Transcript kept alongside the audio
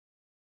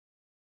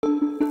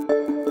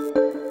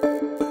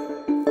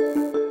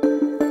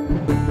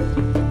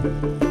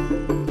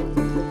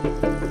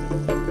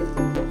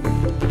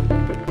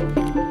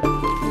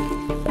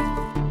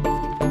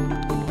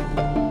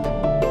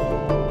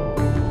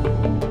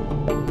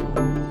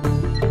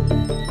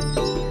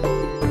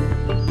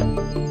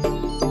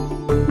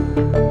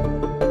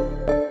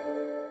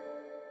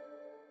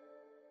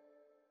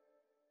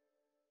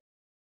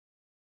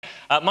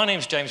My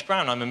name's James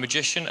Brown. I'm a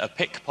magician, a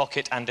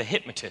pickpocket, and a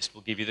hypnotist.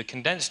 We'll give you the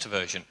condensed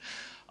version.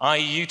 I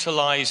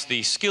utilize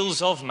the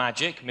skills of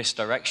magic,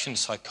 misdirection,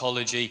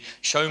 psychology,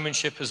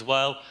 showmanship as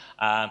well,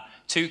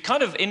 to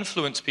kind of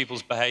influence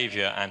people's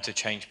behavior and to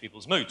change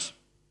people's moods.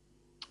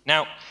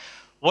 Now,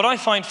 what I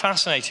find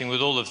fascinating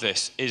with all of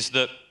this is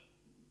that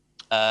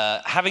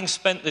having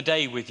spent the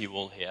day with you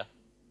all here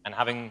and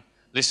having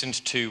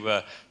listened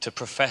to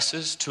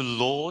professors, to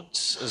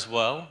lords as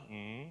well,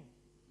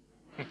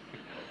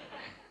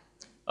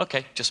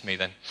 okay, just me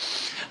then.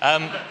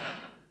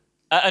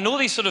 And all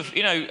these sort of,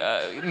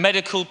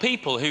 medical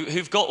people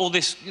who've got all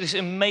this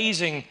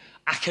amazing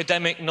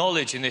academic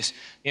knowledge and this,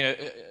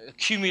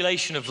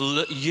 accumulation of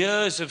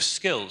years of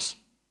skills.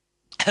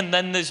 And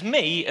then there's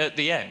me at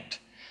the end.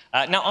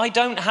 Now, I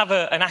don't have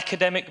an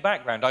academic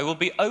background. I will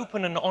be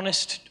open and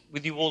honest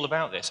with you all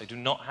about this. I do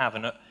not have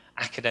an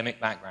academic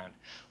background.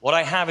 What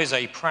I have is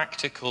a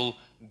practical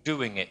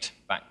doing it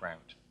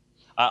background.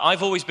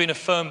 I've always been a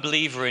firm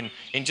believer in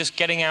just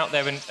getting out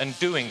there and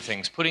doing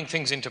things, putting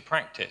things into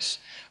practice,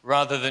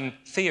 rather than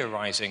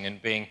theorizing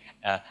and being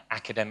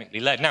academically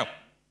led. Now,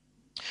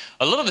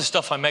 a lot of the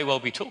stuff I may well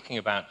be talking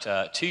about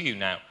to you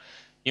now,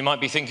 you might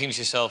be thinking to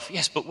yourself,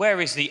 yes, but where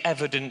is the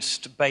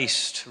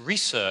evidence-based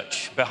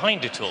research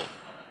behind it all?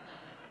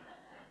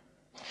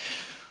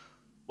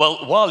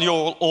 Well, while you're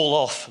all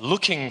off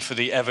looking for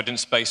the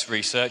evidence-based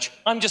research,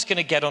 I'm just going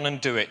to get on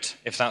and do it,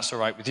 if that's all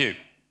right with you.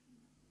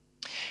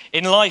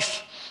 In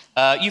life,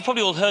 you've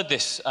probably all heard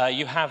this.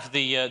 You have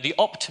the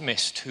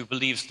optimist who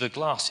believes the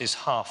glass is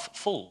half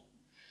full.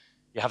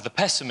 You have the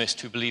pessimist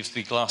who believes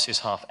the glass is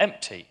half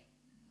empty.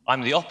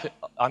 I'm the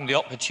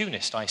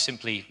opportunist. I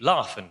simply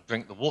laugh and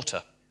drink the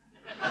water.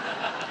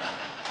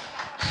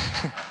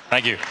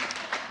 Thank you.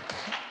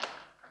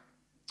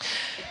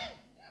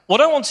 What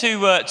I want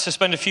to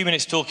spend a few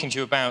minutes talking to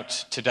you about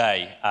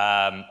today,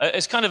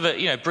 as kind of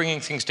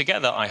bringing things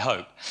together, I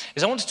hope,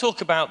 is I want to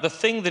talk about the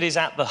thing that is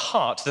at the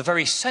heart, the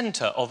very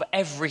center of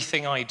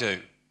everything I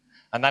do,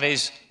 and that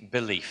is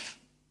belief.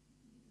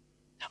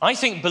 I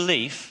think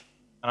belief,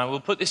 and I will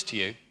put this to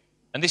you,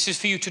 and this is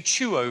for you to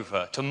chew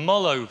over, to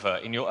mull over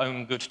in your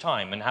own good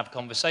time and have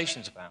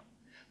conversations about,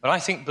 but I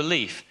think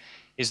belief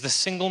is the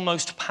single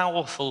most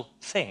powerful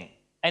thing,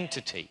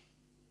 entity,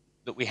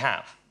 that we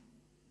have.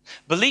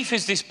 Belief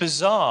is this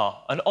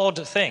bizarre and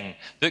odd thing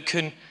that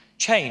can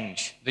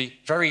change the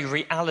very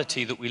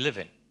reality that we live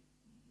in.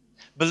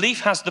 Belief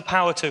has the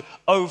power to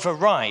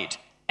override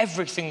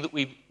everything that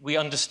we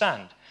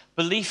understand.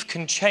 Belief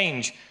can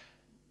change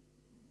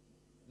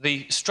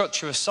the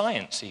structure of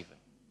science even.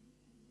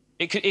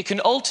 It can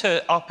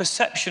alter our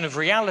perception of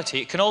reality.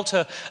 It can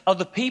alter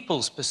other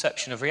people's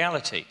perception of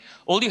reality.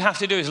 All you have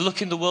to do is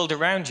look in the world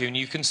around you and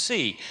you can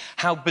see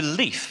how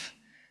belief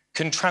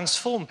can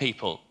transform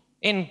people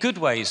in good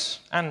ways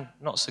and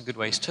not so good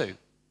ways too.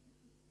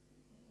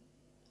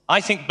 I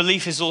think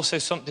belief is also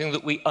something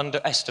that we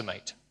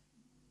underestimate.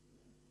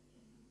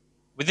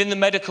 Within the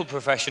medical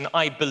profession,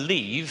 I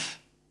believe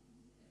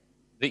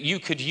that you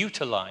could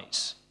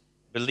utilize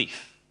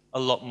belief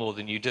a lot more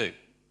than you do.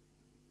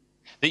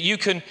 That you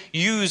can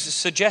use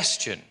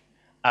suggestion.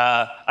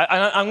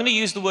 I'm going to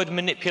use the word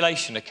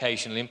manipulation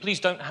occasionally, and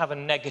please don't have a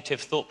negative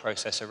thought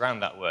process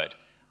around that word.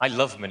 I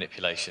love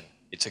manipulation.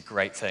 It's a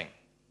great thing.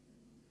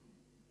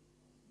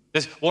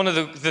 One of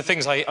the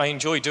things I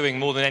enjoy doing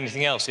more than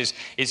anything else is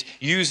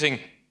using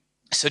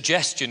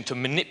suggestion to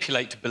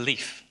manipulate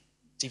belief.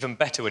 It's even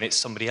better when it's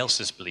somebody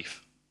else's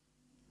belief.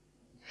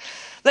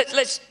 I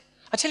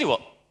tell you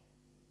what.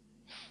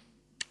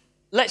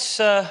 Let's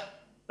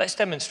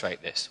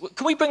demonstrate this.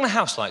 Can we bring the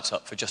house lights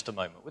up for just a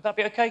moment? Would that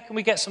be okay? Can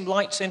we get some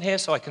lights in here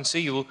so I can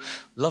see you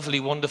lovely,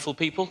 wonderful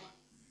people?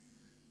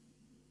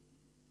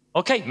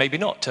 Okay, maybe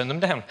not. Turn them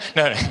down.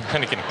 No,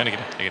 only kidding.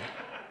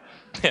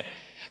 Yeah.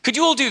 Could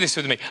you all do this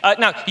with me?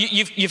 Now,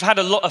 you've had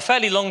a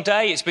fairly long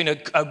day. It's been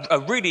a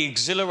really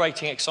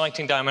exhilarating,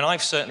 exciting day. I mean,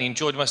 I've certainly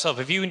enjoyed myself.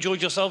 Have you enjoyed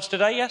yourselves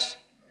today, yes?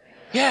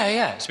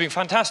 Yeah, it's been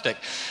fantastic.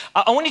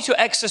 I want you to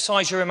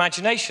exercise your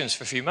imaginations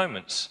for a few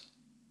moments.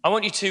 I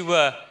want you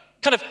to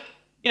kind of,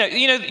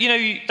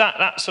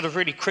 that sort of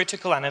really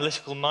critical,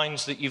 analytical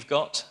minds that you've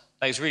got,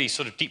 those really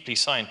sort of deeply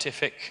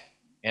scientific,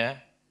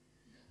 that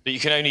you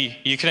can only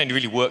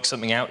really work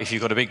something out if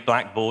you've got a big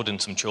blackboard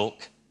and some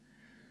chalk.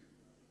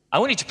 I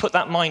want you to put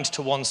that mind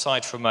to one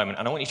side for a moment,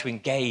 and I want you to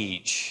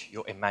engage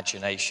your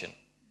imagination.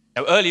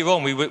 Now, earlier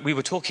on, we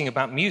were talking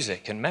about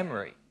music and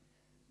memory.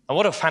 And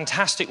what a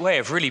fantastic way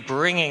of really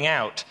bringing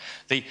out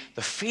the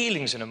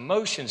feelings and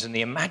emotions and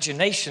the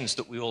imaginations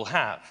that we all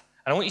have.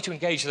 And I want you to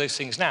engage those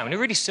things now in a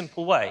really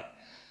simple way.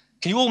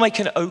 Can you all make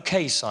an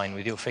OK sign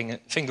with your finger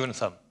and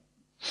thumb?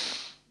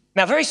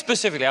 Now, very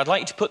specifically, I'd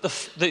like you to put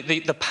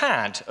the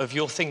pad of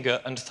your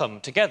finger and thumb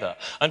together.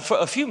 And for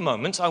a few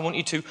moments, I want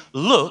you to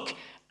look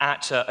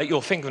at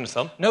your finger and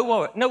thumb,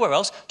 nowhere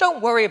else.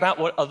 Don't worry about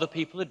what other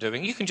people are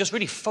doing. You can just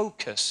really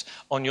focus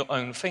on your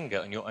own finger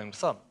and your own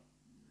thumb.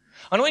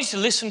 And I want you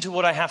to listen to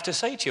what I have to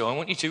say to you. I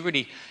want you to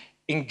really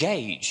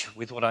engage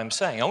with what I'm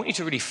saying. I want you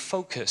to really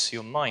focus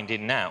your mind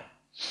in now.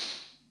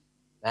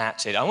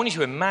 That's it. I want you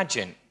to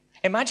imagine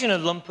a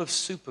lump of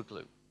super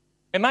glue.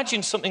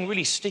 Imagine something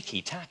really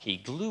sticky, tacky,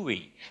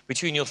 gluey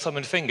between your thumb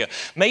and finger.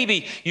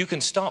 Maybe you can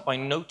start by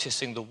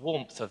noticing the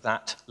warmth of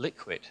that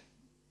liquid.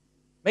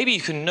 Maybe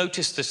you can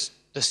notice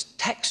this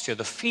texture,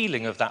 the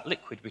feeling of that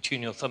liquid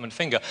between your thumb and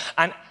finger.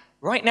 And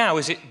right now,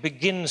 as it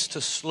begins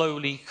to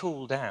slowly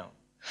cool down,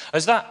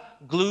 as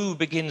that glue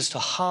begins to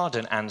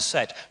harden and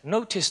set,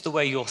 notice the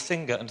way your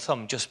finger and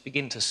thumb just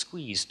begin to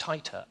squeeze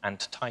tighter and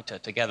tighter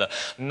together.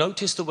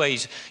 Notice the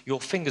ways your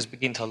fingers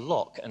begin to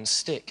lock and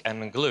stick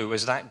and glue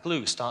as that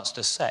glue starts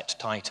to set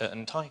tighter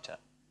and tighter.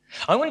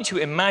 I want you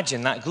to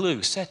imagine that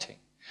glue setting.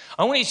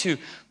 I want you to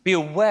be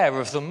aware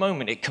of the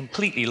moment it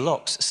completely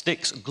locks,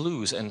 sticks,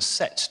 glues, and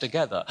sets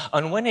together.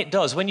 And when it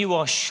does, when you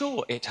are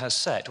sure it has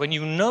set, when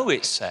you know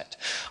it's set,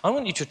 I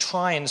want you to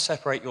try and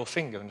separate your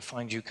finger and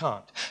find you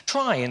can't.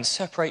 Try and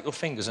separate your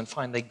fingers and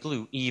find they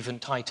glue even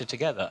tighter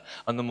together.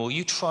 And the more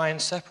you try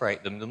and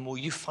separate them, the more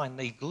you find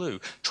they glue.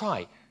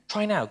 Try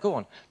now, go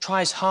on.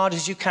 Try as hard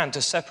as you can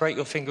to separate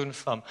your finger and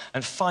thumb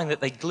and find that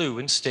they glue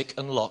and stick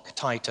and lock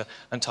tighter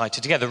and tighter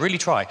together. Really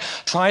try.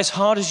 Try as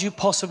hard as you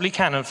possibly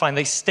can and find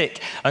they stick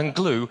and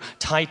glue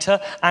tighter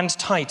and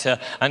tighter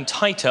and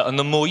tighter. And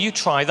the more you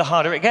try, the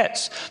harder it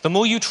gets. The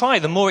more you try,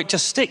 the more it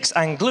just sticks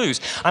and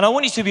glues. And I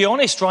want you to be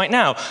honest right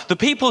now. The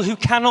people who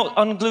cannot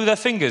unglue their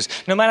fingers,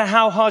 no matter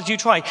how hard you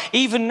try,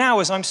 even now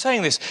as I'm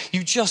saying this,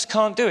 you just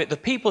can't do it. The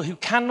people who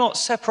cannot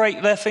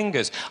separate their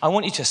fingers, I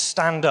want you to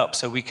stand up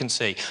so we can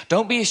see.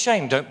 Don't be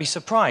ashamed. Don't be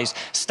surprised.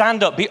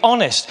 Stand up. Be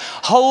honest.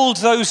 Hold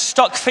those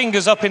stuck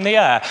fingers up in the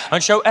air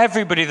and show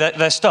everybody that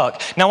they're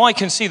stuck. Now, I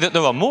can see that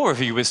there are more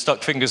of you with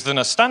stuck fingers than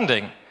are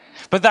standing,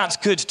 but that's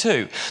good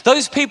too.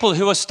 Those people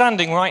who are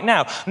standing right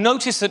now,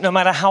 notice that no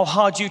matter how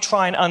hard you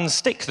try and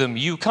unstick them,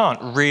 you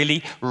can't.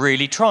 Really,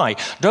 really try.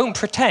 Don't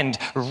pretend.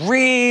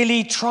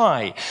 Really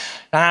try.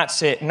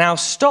 That's it. Now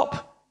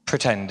stop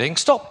pretending.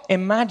 Stop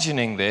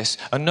imagining this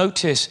and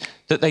notice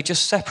that they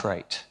just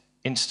separate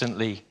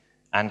instantly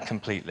and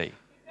completely.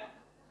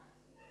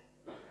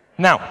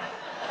 Now,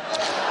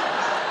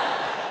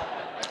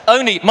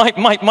 only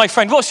my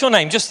friend, what's your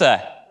name just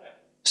there?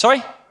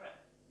 Sorry?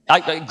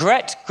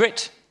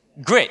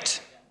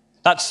 Grit.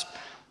 That's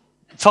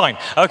fine.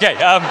 Okay.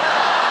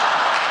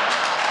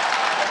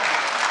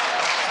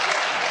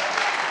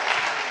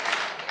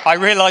 I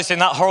realized in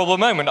that horrible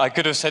moment I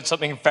could have said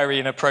something very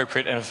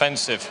inappropriate and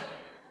offensive.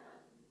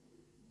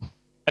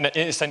 And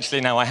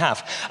essentially now I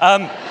have.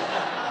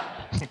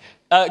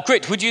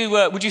 Grit, would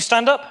you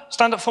stand up?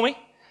 Stand up for me.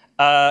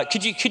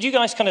 Could you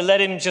guys kind of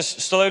let him just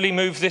slowly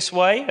move this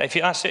way?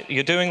 That's it.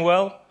 You're doing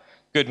well.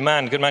 Good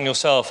man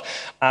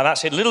yourself.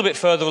 That's it. A little bit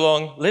further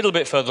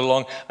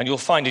along, and you'll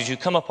find as you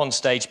come up on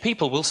stage,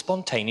 people will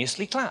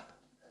spontaneously clap.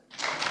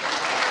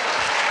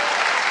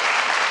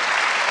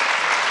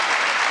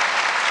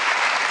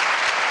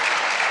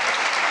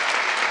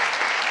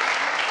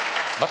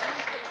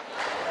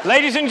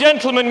 Ladies and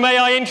gentlemen, may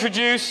I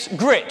introduce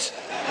Grit.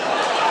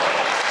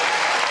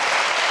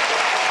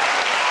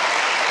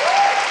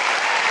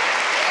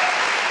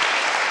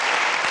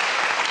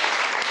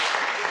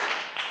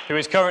 Who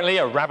is currently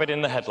a rabbit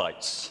in the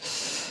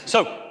headlights.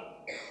 So,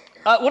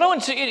 what I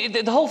want to,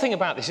 the whole thing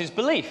about this is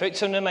belief.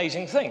 It's an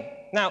amazing thing.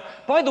 Now,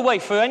 by the way,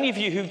 for any of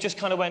you who just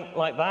kind of went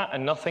like that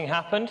and nothing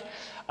happened,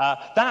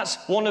 that's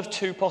one of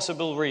two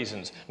possible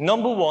reasons.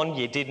 Number one,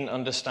 you didn't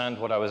understand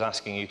what I was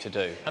asking you to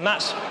do. And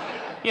that's,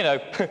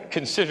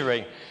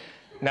 considering,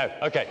 no,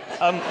 okay.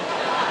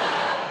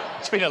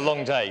 It's been a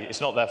long day.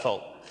 It's not their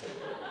fault.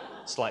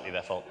 Slightly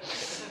their fault.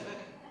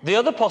 The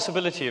other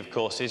possibility, of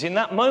course, is in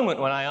that moment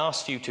when I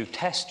asked you to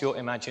test your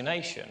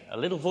imagination, a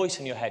little voice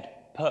in your head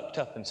perked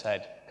up and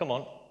said, come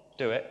on,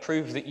 do it.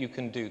 Prove that you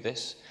can do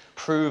this.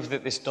 Prove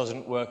that this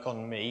doesn't work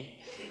on me.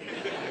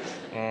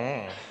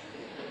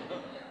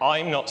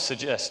 I'm not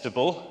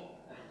suggestible.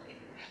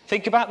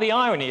 Think about the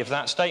irony of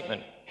that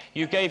statement.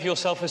 You gave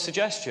yourself a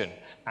suggestion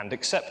and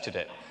accepted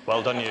it.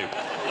 Well done, you.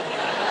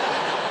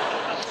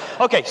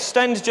 Okay,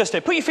 stand just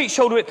here. Put your feet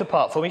shoulder width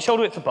apart for me,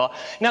 shoulder width apart.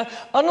 Now,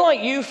 unlike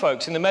you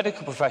folks in the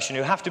medical profession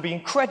who have to be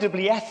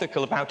incredibly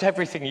ethical about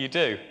everything you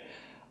do,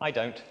 I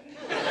don't.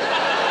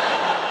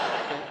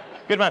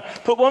 Good man.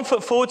 Put one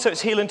foot forward so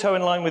it's heel and toe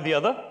in line with the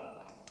other.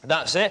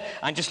 That's it.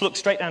 And just look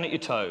straight down at your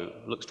toe.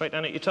 Look straight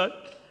down at your toe.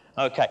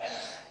 Okay.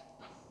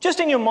 Just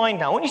in your mind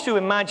now, I want you to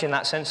imagine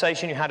that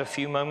sensation you had a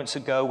few moments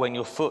ago when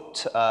your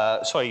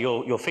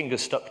your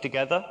fingers stuck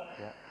together.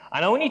 Yeah.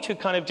 And I want you to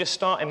kind of just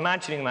start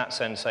imagining that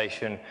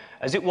sensation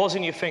as it was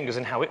in your fingers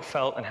and how it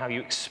felt and how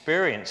you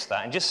experienced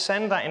that. And just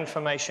send that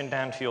information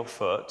down to your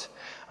foot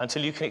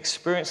until you can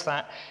experience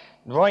that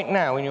right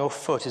now in your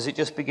foot as it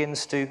just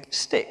begins to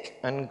stick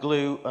and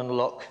glue and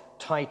lock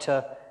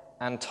tighter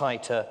and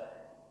tighter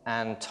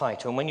and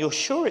tighter. And when you're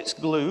sure it's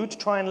glued,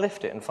 try and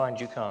lift it and find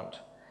you can't.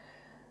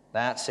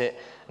 That's it.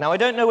 Now, I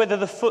don't know whether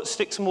the foot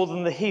sticks more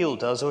than the heel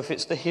does or if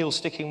it's the heel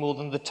sticking more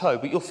than the toe,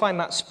 but you'll find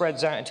that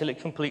spreads out until it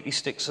completely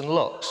sticks and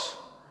locks.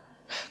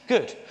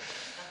 Good.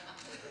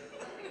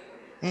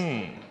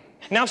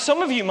 Now,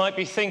 some of you might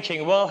be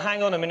thinking, well,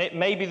 hang on a minute,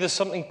 maybe there's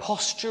something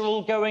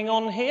postural going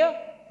on here.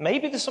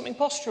 Maybe there's something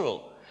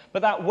postural.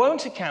 But that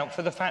won't account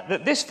for the fact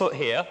that this foot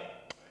here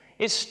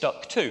is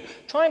stuck too.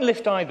 Try and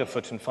lift either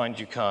foot and find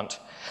you can't.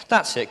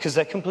 That's it, because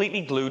they're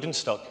completely glued and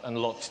stuck and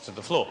locked to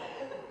the floor.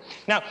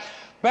 Now,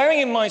 bearing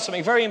in mind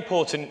something very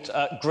important,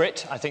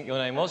 Grit, I think your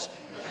name was,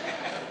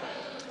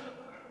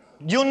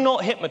 you're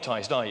not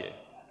hypnotized, are you?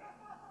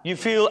 You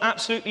feel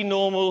absolutely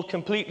normal,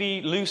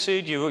 completely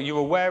lucid, you're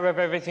aware of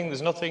everything,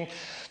 there's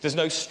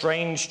no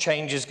strange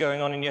changes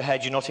going on in your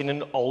head, you're not in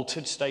an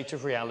altered state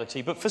of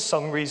reality, but for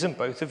some reason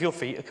both of your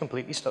feet are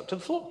completely stuck to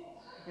the floor.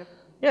 Yep.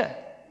 Yeah,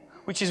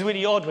 which is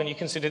really odd when you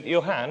consider that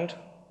your hand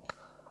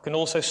can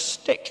also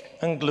stick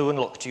and glue and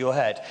lock to your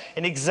head.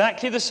 In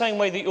exactly the same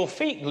way that your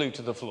feet glue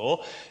to the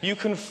floor, you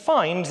can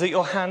find that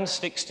your hand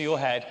sticks to your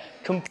head,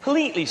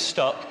 completely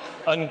stuck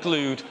and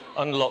glued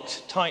and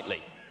locked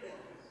tightly.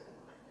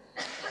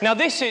 Now,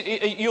 this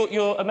is,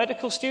 you're a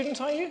medical student,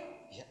 are you?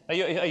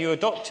 Yeah. Are you a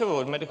doctor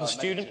or a medical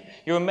student?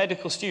 You're a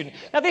medical student.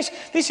 Now, this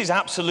is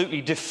absolutely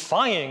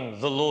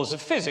defying the laws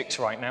of physics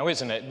right now,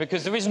 isn't it?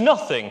 Because there is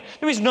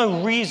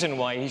no reason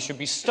why he should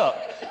be stuck,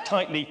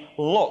 tightly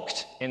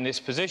locked in this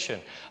position,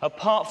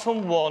 apart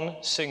from one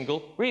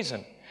single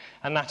reason.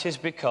 And that is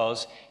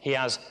because he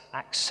has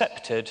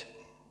accepted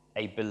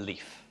a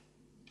belief.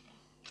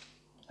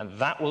 And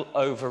that will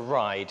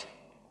override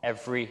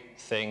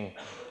everything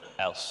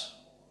else.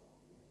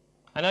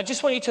 And I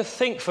just want you to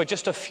think for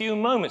just a few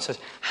moments as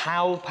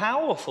how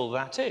powerful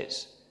that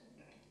is.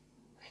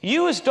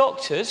 You as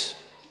doctors,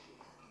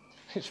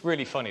 it's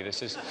really funny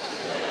this is,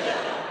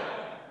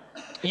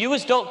 you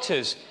as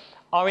doctors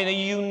are in a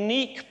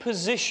unique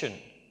position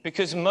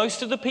because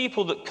most of the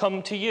people that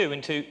come to you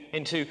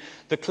into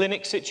the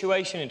clinic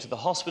situation, into the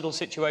hospital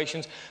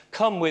situations,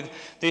 come with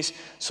this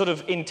sort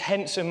of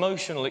intense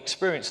emotional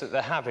experience that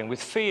they're having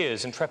with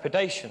fears and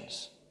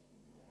trepidations.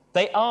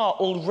 They are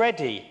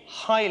already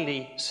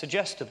highly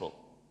suggestible.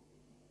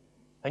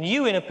 And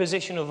you, in a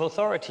position of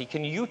authority,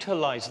 can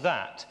utilize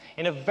that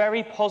in a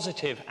very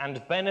positive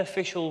and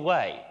beneficial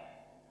way.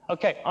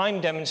 Okay,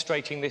 I'm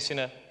demonstrating this in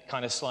a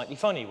kind of slightly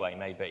funny way,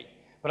 maybe.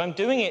 But I'm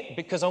doing it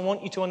because I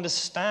want you to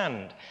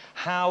understand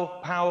how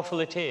powerful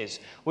it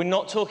is. We're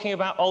not talking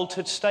about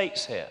altered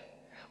states here.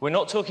 We're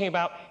not talking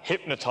about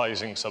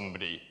hypnotizing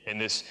somebody in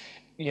this,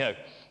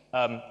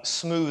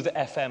 smooth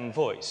FM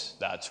voice.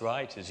 That's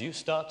right, as you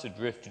start to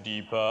drift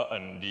deeper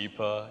and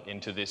deeper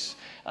into this.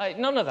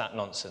 None of that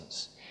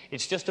nonsense.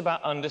 It's just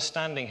about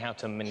understanding how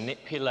to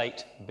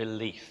manipulate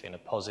belief in a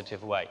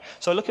positive way.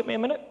 So look at me a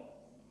minute.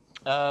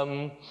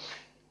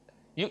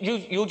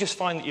 You'll just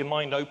find that your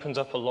mind opens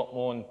up a lot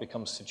more and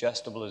becomes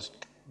suggestible as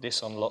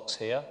this unlocks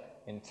here.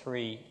 In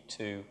 3,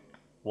 2,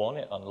 1,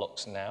 it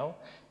unlocks now.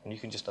 And you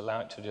can just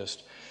allow it to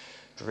just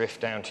drift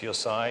down to your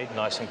side,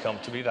 nice and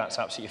comfortably. That's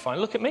absolutely fine.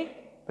 Look at me.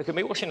 Look at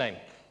me. What's your name?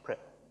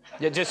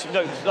 Yeah, just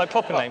no, like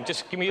proper name.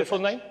 Just give me your full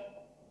name.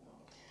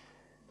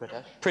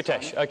 Pritesh.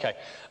 Pritesh. Okay.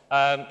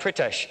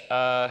 Pritesh.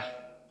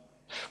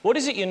 What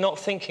is it you're not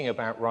thinking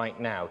about right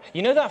now?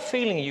 You know that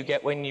feeling you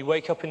get when you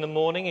wake up in the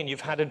morning and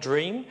you've had a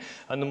dream,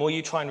 and the more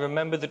you try and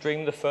remember the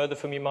dream, the further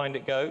from your mind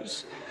it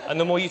goes, and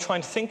the more you try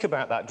and think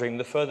about that dream,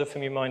 the further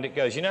from your mind it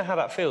goes. You know how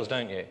that feels,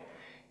 don't you?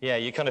 Yeah,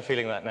 you're kind of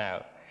feeling that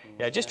now.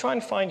 Yeah, just try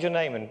and find your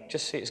name and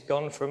just see it's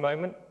gone for a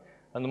moment,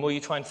 and the more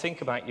you try and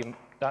think about you.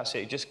 That's it,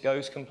 it just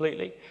goes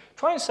completely.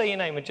 Try and say your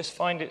name and just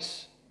find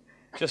it's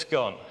just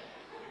gone.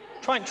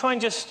 Try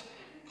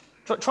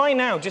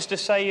now just to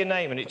say your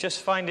name and it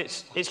just find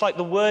it's like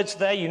the words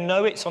there, you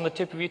know it's on the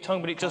tip of your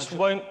tongue, but it just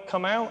won't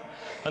come out.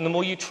 And the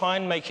more you try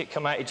and make it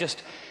come out, it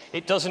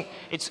doesn't,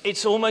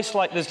 it's almost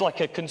like there's like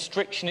a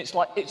constriction, it's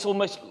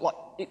almost like,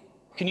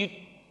 can you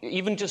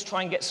even just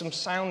try and get some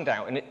sound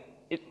out and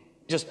it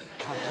just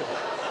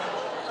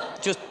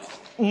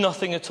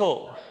nothing at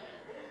all.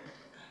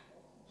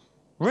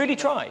 Really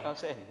try. I can't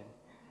say anything.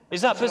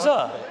 Is that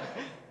bizarre?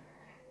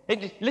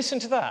 Listen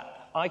to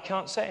that. I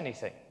can't say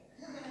anything.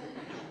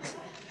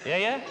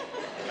 Yeah?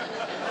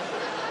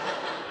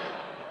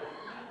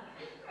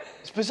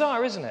 It's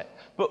bizarre, isn't it?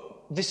 But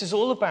this is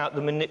all about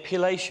the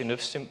manipulation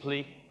of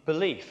simply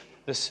belief,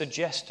 the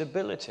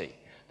suggestibility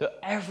that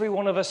every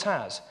one of us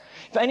has.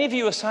 If any of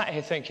you are sat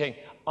here thinking,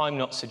 I'm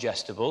not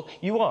suggestible,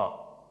 you are.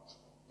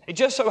 It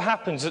just so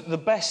happens that the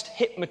best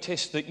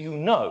hypnotist that you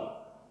know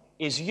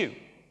is you.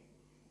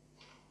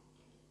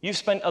 You've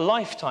spent a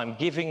lifetime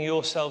giving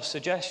yourself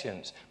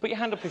suggestions. Put your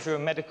hand up if you're a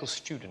medical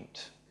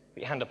student.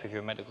 Put your hand up if you're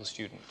a medical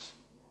student.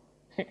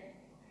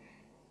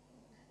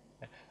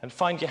 And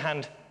find your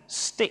hand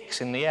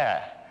sticks in the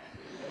air.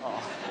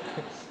 Oh.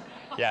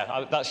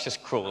 Yeah, that's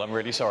just cruel. I'm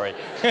really sorry.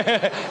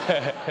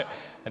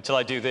 until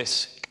I do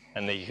this,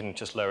 and then you can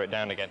just lower it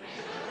down again.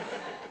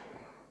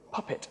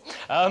 Puppet.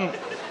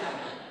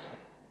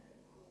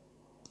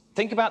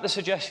 Think about the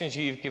suggestions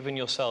you've given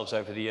yourselves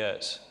over the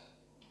years.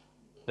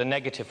 The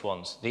negative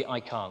ones, the I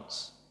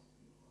can'ts.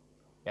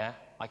 Yeah?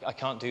 I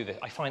can't do this.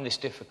 I find this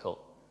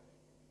difficult.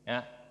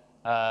 Yeah?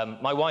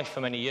 My wife,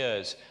 for many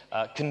years,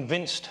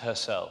 convinced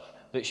herself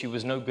that she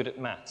was no good at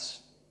maths.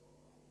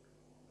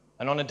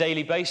 And on a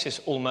daily basis,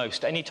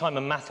 almost, any time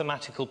a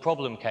mathematical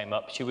problem came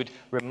up, she would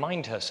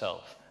remind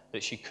herself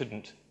that she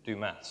couldn't do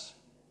maths.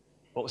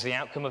 What was the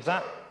outcome of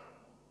that?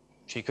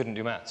 She couldn't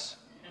do maths.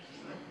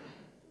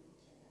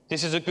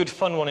 This is a good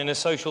fun one in a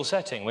social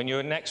setting, when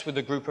you're next with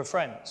a group of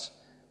friends,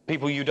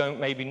 people you don't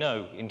maybe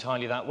know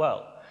entirely that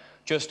well.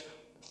 Just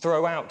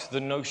throw out the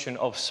notion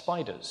of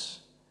spiders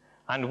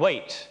and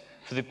wait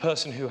for the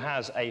person who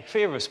has a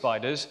fear of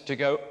spiders to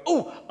go,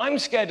 "Oh, I'm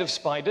scared of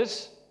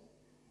spiders."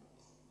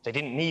 They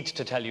didn't need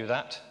to tell you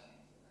that,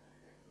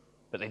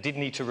 but they did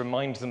need to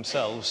remind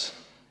themselves,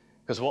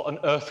 because what on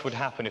earth would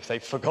happen if they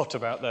forgot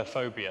about their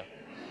phobia?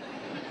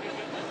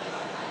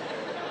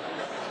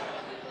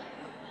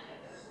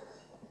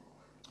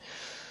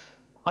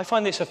 I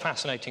find this a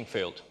fascinating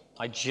field.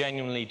 I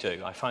genuinely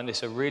do. I find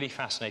this a really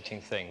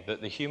fascinating thing,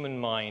 that the human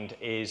mind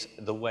is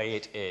the way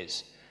it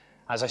is.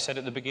 As I said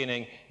at the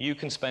beginning, you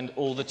can spend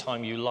all the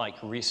time you like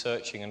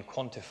researching and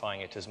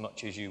quantifying it as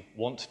much as you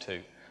want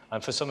to.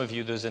 And for some of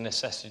you, there's a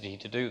necessity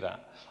to do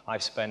that.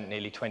 I've spent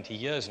nearly 20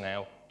 years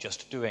now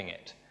just doing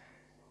it.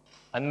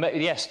 And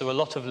yes, there are a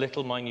lot of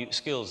little minute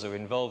skills that are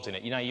involved in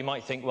it. You know, you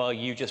might think, well,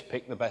 you just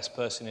picked the best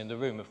person in the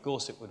room. Of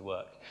course it would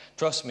work.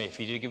 Trust me, if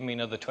you'd given me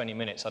another 20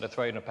 minutes, I'd have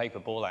thrown a paper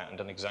ball out and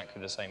done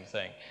exactly the same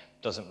thing.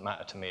 Doesn't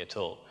matter to me at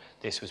all.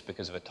 This was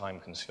because of a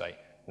time constraint,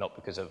 not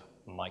because of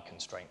my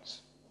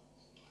constraints.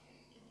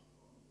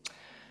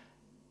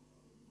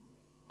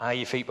 How are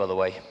your feet, by the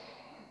way?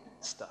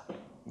 Stuck.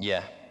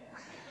 Yeah.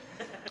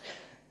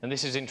 And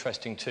this is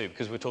interesting too,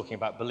 because we're talking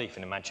about belief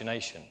and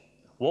imagination.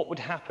 What would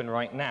happen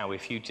right now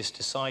if you just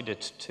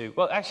decided to...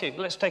 Well, actually,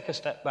 let's take a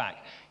step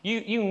back.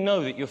 You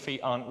know that your feet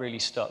aren't really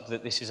stuck,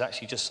 that this is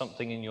actually just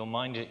something in your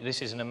mind.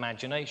 This is an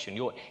imagination.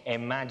 You're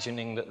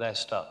imagining that they're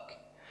stuck.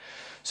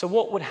 So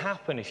what would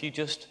happen if you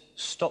just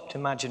stopped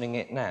imagining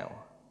it now?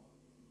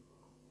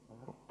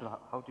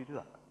 How do you do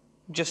that?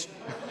 Just...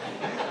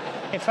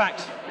 In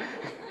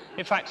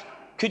fact,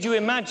 could you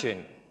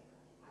imagine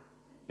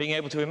being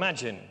able to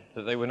imagine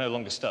that they were no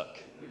longer stuck?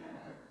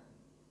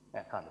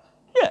 Yeah, kind of.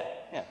 Yeah.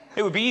 Yeah.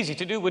 It would be easy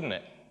to do, wouldn't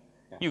it?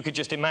 Yeah. You could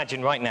just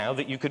imagine right now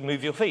that you could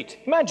move your feet.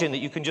 Imagine that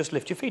you can just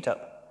lift your feet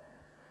up.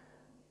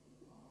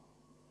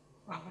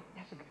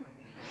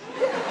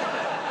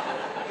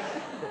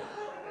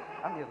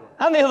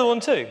 And the other one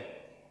too.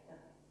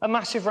 A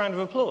massive round of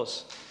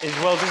applause is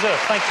well deserved.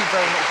 Thank you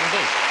very much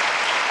indeed.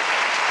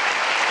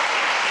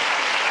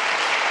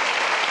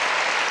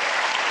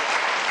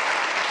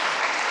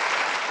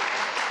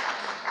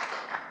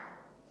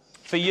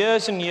 For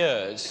years and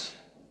years,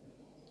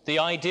 the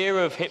idea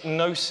of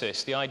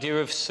hypnosis, the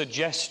idea of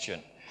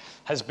suggestion,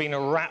 has been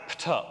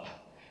wrapped up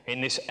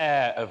in this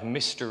air of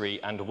mystery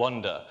and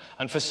wonder.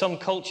 And for some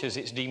cultures,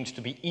 it's deemed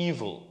to be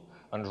evil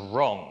and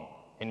wrong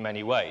in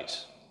many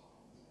ways.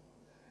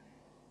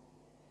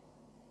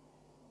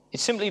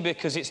 It's simply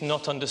because it's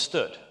not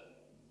understood.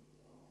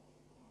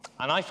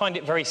 And I find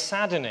it very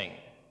saddening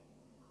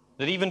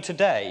that even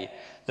today,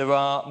 there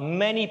are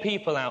many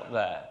people out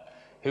there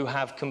who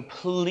have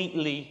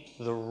completely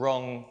the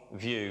wrong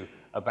view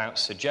about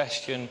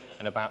suggestion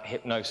and about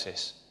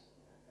hypnosis.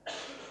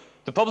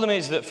 The problem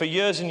is that for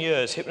years and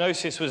years,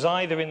 hypnosis was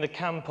either in the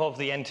camp of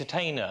the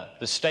entertainer,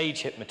 the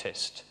stage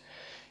hypnotist,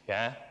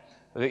 yeah,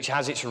 which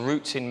has its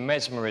roots in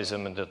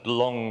mesmerism and the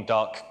long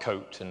dark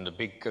coat and the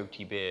big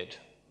goatee beard.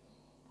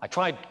 I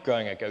tried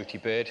growing a goatee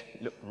beard.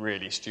 It looked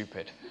really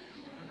stupid.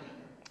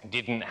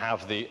 Didn't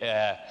have the...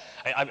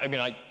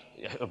 I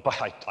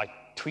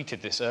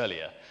tweeted this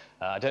earlier.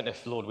 I don't know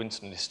if Lord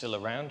Winston is still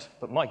around,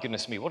 but my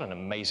goodness me, what an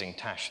amazing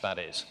tash that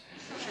is.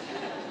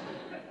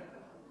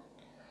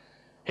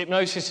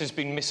 Hypnosis has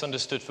been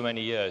misunderstood for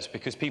many years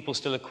because people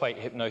still equate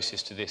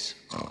hypnosis to this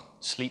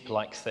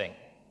sleep-like thing,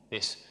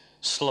 this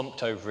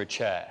slumped over a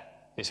chair,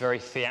 this very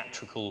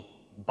theatrical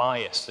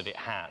bias that it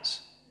has.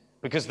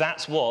 Because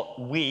that's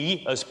what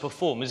we, as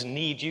performers,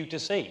 need you to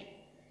see.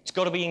 It's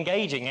got to be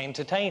engaging,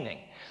 entertaining.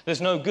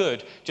 There's no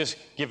good just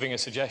giving a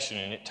suggestion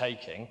and it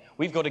taking.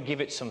 We've got to give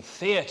it some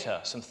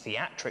theatre, some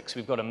theatrics.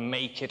 We've got to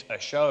make it a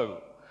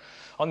show.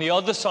 On the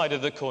other side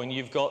of the coin,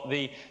 you've got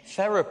the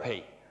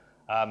therapy,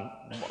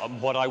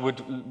 what I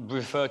would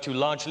refer to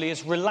largely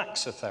as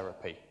relaxer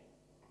therapy.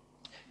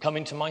 Come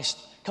in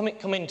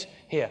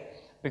here,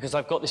 because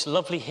I've got this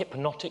lovely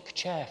hypnotic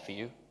chair for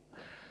you.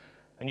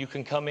 And you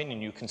can come in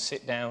and you can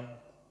sit down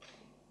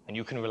and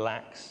you can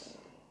relax.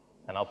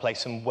 And I'll play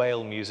some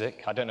whale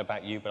music. I don't know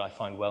about you, but I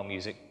find whale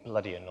music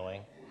bloody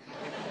annoying.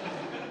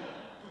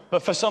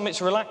 But for some,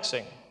 it's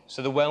relaxing.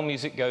 So the whale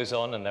music goes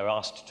on, and they're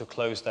asked to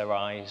close their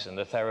eyes, and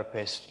the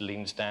therapist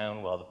leans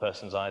down while the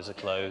person's eyes are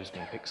closed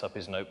and picks up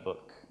his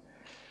notebook,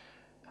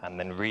 and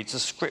then reads a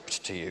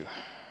script to you.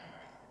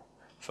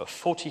 for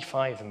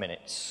 45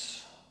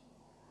 minutes.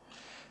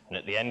 And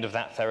at the end of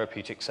that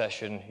therapeutic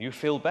session, you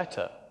feel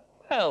better.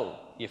 Well,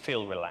 you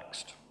feel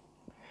relaxed.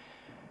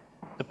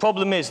 The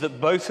problem is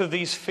that both of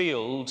these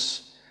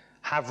fields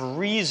have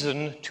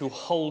reason to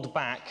hold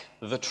back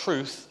the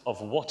truth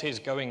of what is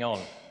going on.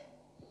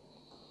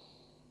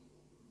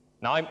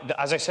 Now,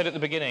 as I said at the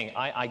beginning,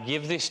 I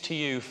give this to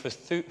you for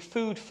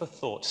food for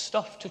thought,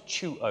 stuff to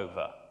chew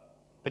over.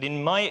 But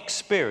in my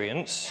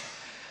experience,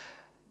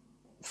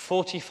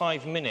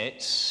 45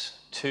 minutes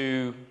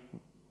to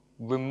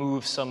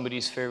remove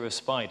somebody's fear of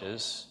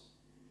spiders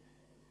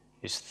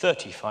is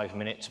 35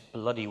 minutes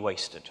bloody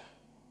wasted.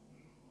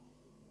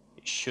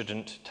 It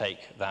shouldn't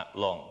take that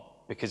long,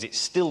 because it's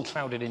still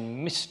clouded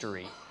in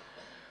mystery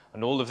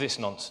and all of this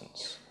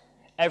nonsense.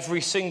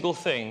 Every single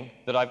thing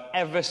that I've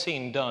ever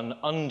seen done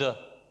under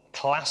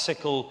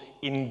classical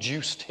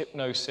induced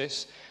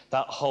hypnosis,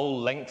 that whole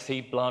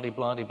lengthy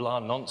blah-de-blah-de-blah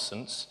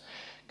nonsense,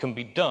 can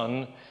be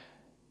done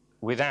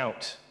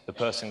without the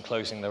person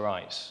closing their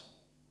eyes.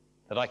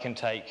 That I can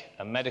take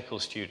a medical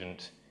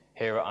student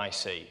here at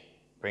IC,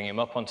 bring him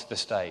up onto the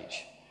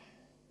stage,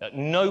 at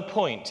no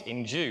point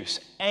induce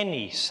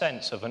any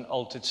sense of an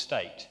altered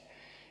state,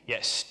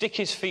 yet stick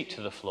his feet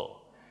to the floor,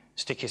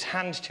 stick his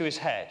hand to his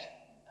head,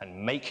 and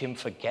make him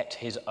forget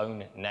his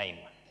own name.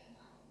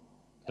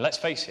 And let's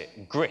face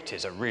it, grit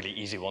is a really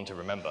easy one to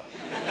remember.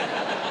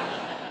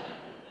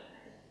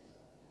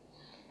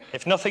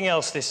 If nothing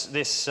else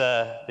this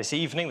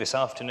evening, this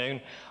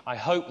afternoon, I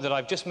hope that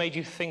I've just made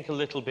you think a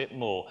little bit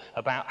more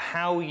about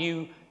how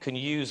you can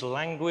use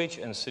language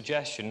and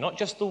suggestion, not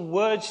just the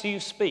words you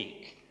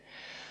speak,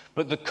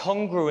 but the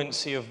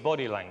congruency of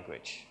body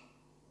language.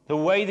 The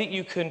way that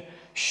you can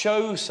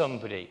show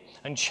somebody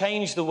and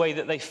change the way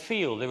that they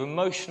feel, their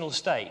emotional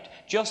state,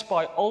 just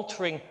by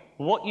altering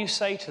what you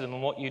say to them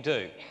and what you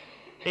do.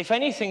 If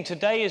anything,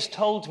 today has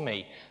told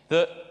me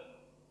that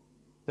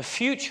the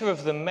future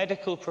of the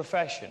medical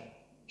profession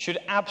should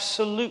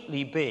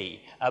absolutely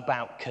be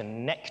about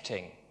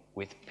connecting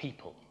with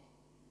people.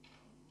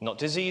 Not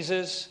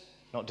diseases,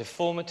 not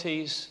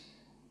deformities,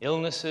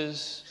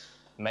 illnesses,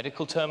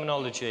 medical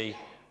terminology,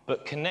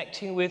 but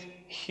connecting with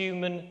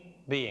human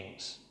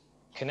beings,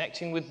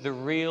 connecting with the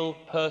real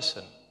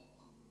person.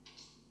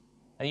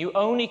 And you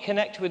only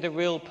connect with the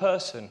real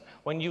person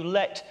when you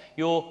let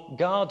your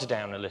guard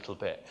down a little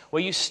bit,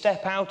 where you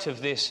step out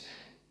of this.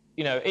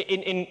 You know,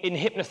 in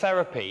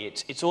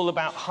hypnotherapy, it's all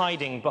about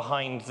hiding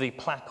behind the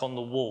plaque on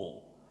the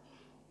wall.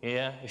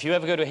 Yeah? If you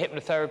ever go to a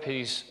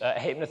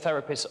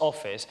hypnotherapist's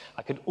office,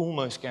 I could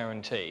almost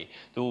guarantee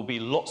there will be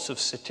lots of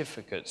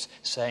certificates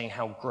saying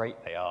how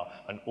great they are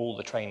and all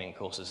the training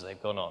courses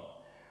they've gone on.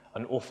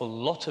 An awful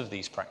lot of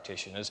these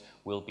practitioners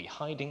will be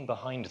hiding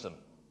behind them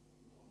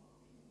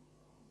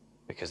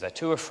because they're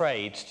too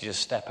afraid to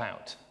just step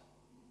out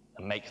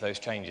and make those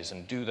changes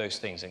and do those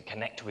things and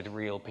connect with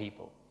real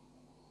people.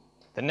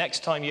 The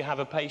next time you have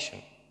a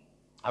patient,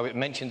 I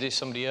mentioned this to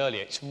somebody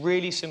earlier, it's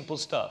really simple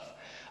stuff.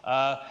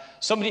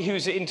 Somebody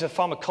who's into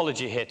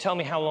pharmacology here, tell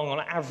me how long on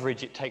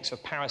average it takes for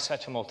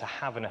paracetamol to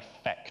have an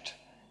effect,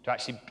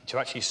 to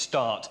actually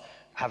start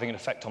having an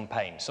effect on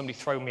pain. Somebody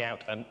throw me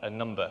out a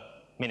number.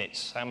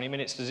 Minutes. How many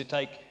minutes does it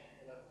take? 11.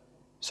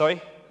 Sorry?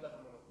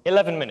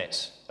 11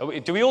 minutes.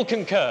 Do we all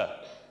concur?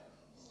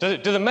 Do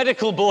the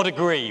medical board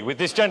agree with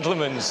this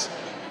gentleman's?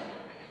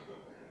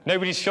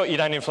 Nobody's shot you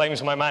down in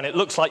flames, my man. It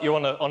looks like you're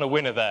on a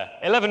winner there.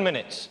 11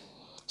 minutes.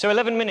 So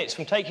 11 minutes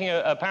from taking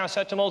a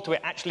paracetamol to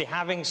it actually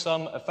having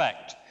some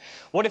effect.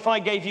 What if I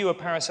gave you a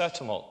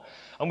paracetamol,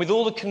 and with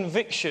all the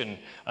conviction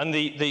and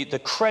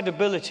the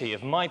credibility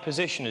of my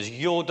position as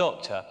your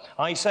doctor,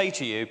 I say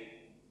to you,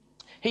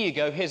 here you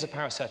go, here's a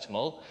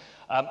paracetamol.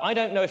 I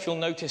don't know if you'll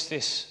notice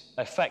this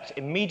effect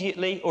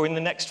immediately or in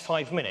the next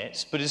 5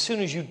 minutes, but as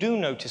soon as you do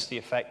notice the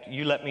effect,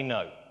 you let me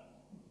know.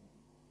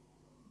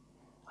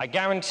 I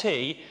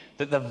guarantee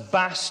that the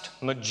vast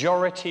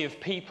majority of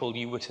people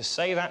you were to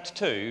say that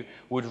to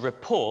would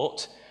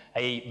report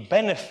a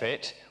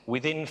benefit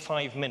within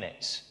 5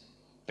 minutes,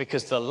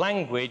 because the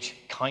language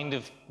kind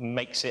of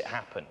makes it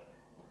happen.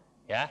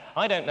 Yeah?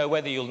 I don't know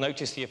whether you'll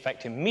notice the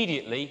effect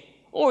immediately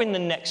or in the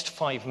next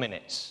 5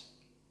 minutes.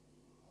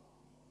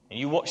 And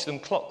you watch them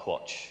clock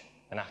watch,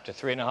 and after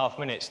 3.5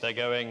 minutes, they're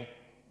going,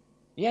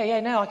 yeah,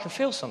 now I can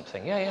feel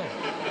something, yeah.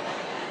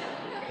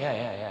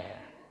 Yeah.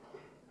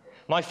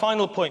 My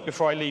final point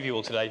before I leave you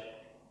all today,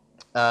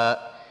 don't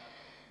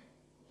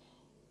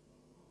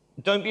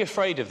be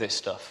afraid of this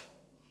stuff.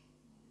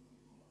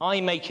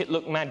 I make it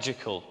look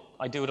magical.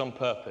 I do it on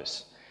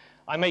purpose.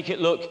 I make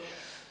it look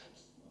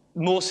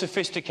more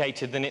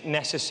sophisticated than it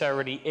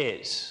necessarily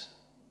is.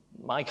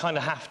 I kind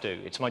of have to.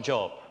 It's my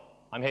job.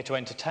 I'm here to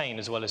entertain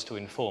as well as to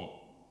inform.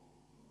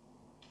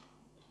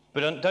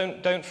 But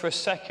don't for a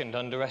second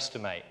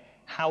underestimate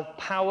how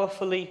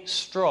powerfully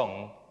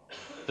strong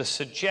the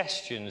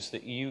suggestions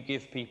that you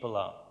give people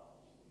are.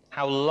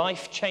 How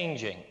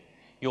life-changing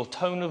your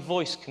tone of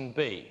voice can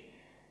be.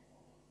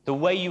 The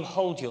way you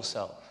hold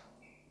yourself.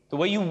 The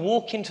way you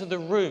walk into the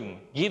room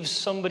gives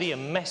somebody a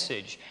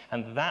message,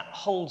 and that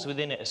holds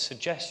within it a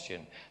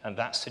suggestion, and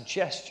that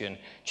suggestion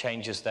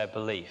changes their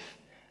belief,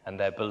 and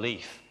their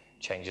belief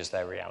changes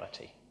their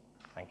reality.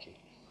 Thank you.